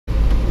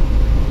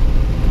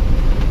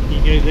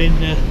go then,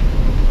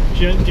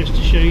 Joe, just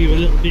to show you a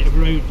little bit of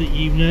road that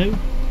you know.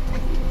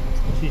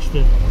 This is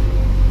the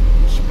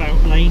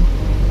Spout Lane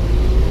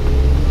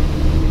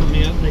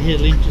coming up the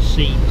hill into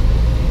Seam.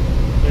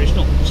 So it's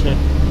not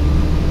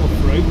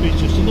off-road, but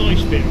it's just a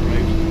nice bit of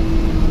road.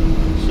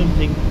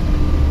 Something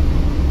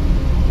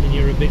when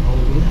you're a bit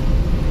older,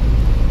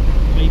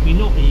 maybe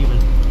not even,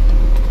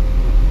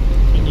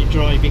 when you're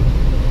driving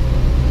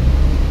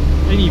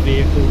any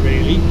vehicle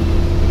really,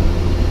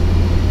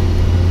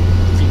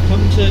 you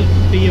come to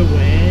be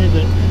aware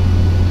that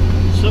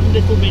some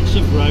little bits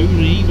of road,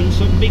 and even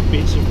some big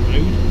bits of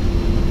road,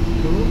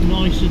 are a lot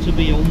nicer to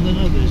be on than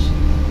others.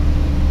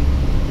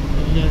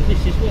 And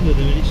this is one of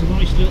them, and it's a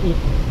nice little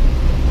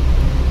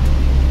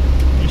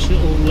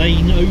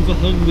lane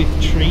overhung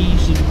with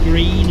trees and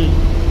green and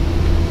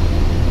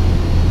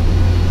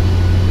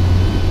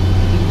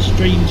little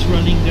streams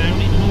running down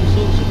it and all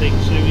sorts of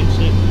things, so it's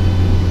a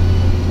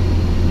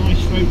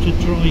nice road to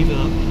drive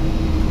up.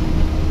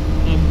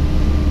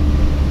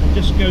 I'm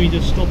just going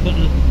to stop at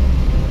a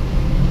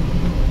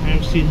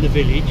house in the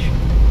village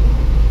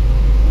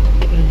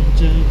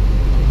and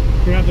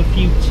grab a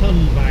few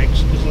ton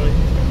bags, because I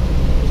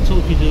was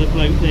talking to the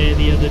bloke there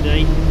the other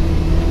day.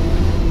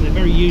 They're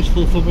very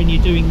useful for when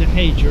you're doing the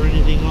hedge or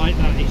anything like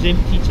that. It's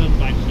empty ton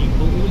bags, you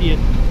put all your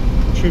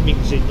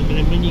trimmings in them, and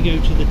then when you go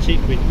to the tip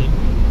with them,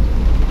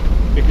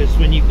 because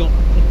when you've got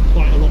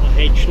quite a lot of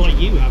hedge like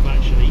you have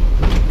actually,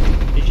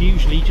 there's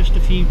usually just a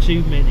few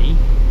too many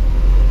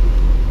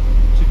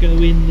to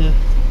go in the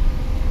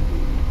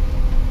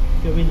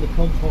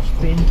compost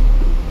bin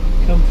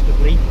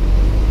comfortably,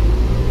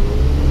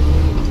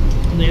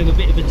 and they have a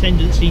bit of a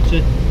tendency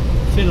to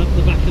fill up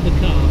the back of the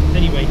car.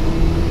 Anyway,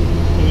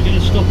 so we're going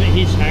to stop at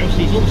his house.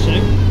 He's also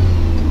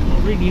got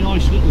a really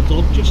nice little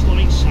dog, just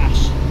like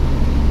Sass,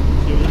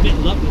 so with a bit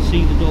of luck we'll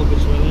see the dog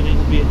as well, and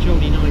it'll be a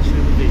jolly nice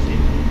little visit.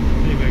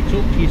 Anyway,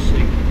 talk to you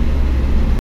soon.